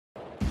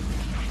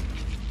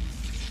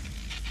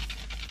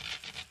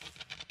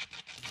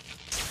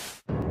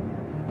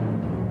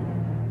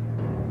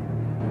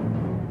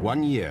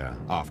1 year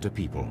after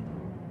People.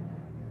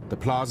 The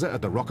plaza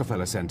at the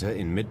Rockefeller Center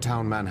in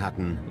Midtown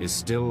Manhattan is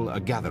still a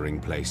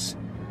gathering place.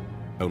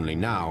 Only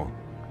now,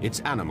 it's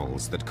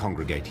animals that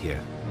congregate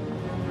here.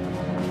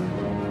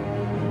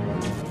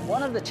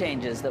 One of the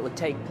changes that would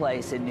take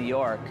place in New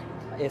York,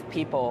 if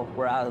people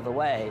were out of the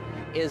way,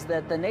 is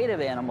that the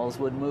native animals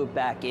would move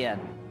back in.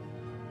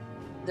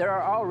 There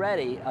are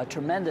already a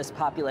tremendous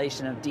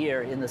population of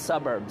deer in the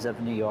suburbs of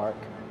New York.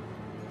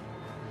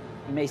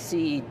 You may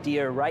see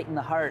deer right in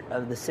the heart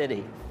of the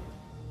city.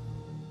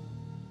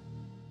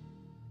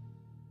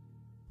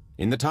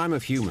 In the time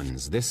of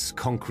humans, this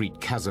concrete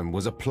chasm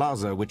was a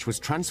plaza which was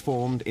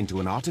transformed into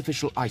an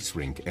artificial ice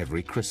rink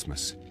every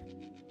Christmas.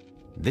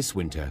 This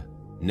winter,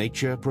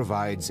 nature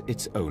provides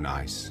its own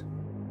ice.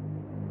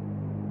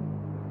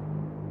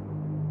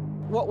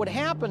 What would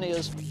happen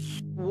is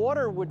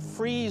water would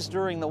freeze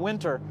during the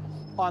winter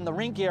on the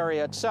rink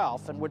area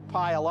itself and would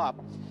pile up.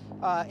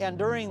 And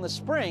during the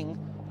spring,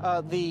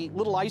 the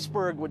little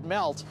iceberg would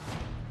melt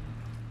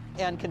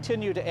and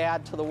continue to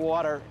add to the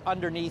water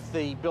underneath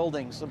the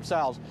buildings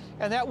themselves.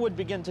 And that would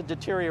begin to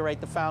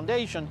deteriorate the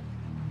foundation.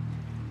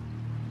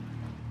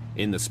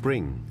 In the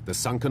spring, the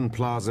sunken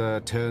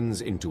plaza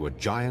turns into a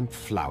giant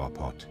flower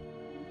pot.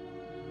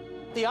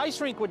 The ice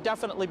rink would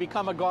definitely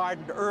become a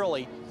garden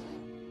early.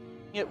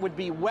 It would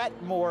be wet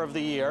more of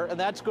the year, and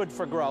that's good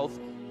for growth.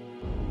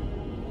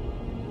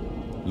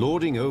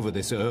 Lording over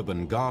this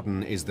urban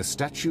garden is the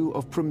statue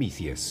of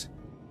Prometheus.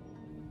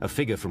 A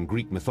figure from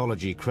Greek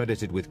mythology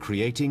credited with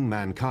creating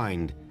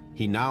mankind,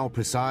 he now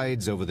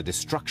presides over the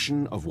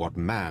destruction of what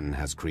man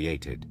has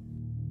created.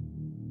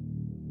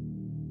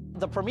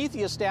 The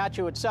Prometheus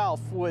statue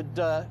itself would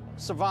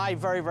survive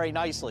very, very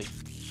nicely.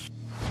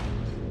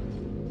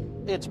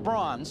 It's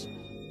bronze,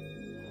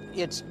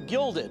 it's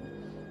gilded,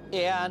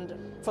 and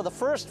for the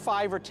first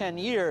 5 or 10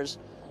 years,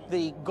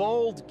 the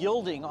gold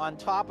gilding on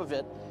top of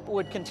it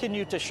would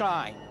continue to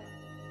shine.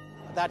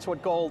 That's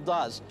what gold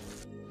does.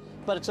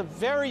 But it's a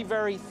very,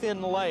 very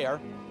thin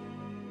layer.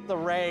 The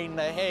rain,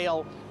 the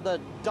hail, the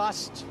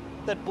dust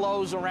that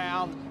blows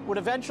around would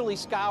eventually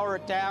scour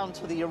it down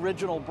to the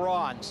original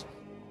bronze.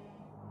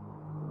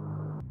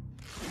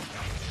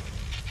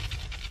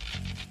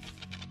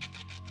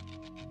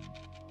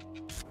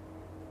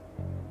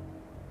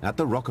 At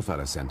the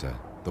Rockefeller Center,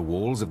 the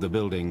walls of the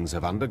buildings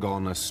have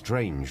undergone a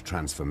strange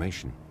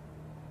transformation.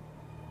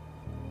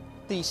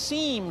 The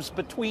seams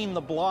between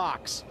the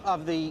blocks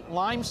of the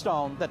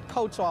limestone that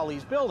coats all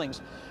these buildings,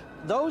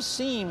 those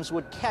seams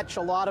would catch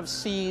a lot of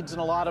seeds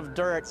and a lot of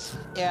dirt.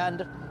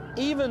 And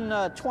even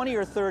 20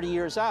 or 30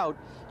 years out,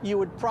 you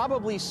would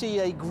probably see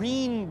a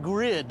green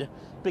grid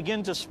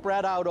begin to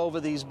spread out over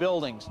these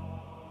buildings.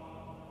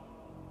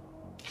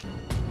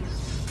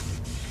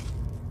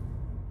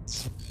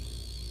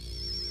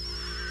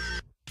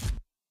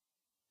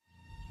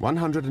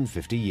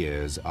 "150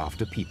 years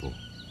after People.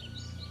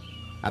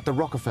 At the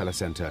Rockefeller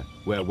Center,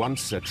 where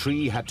once a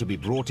tree had to be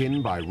brought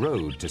in by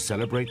road to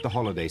celebrate the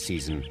holiday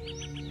season,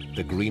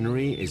 the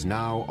greenery is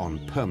now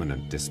on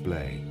permanent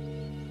display.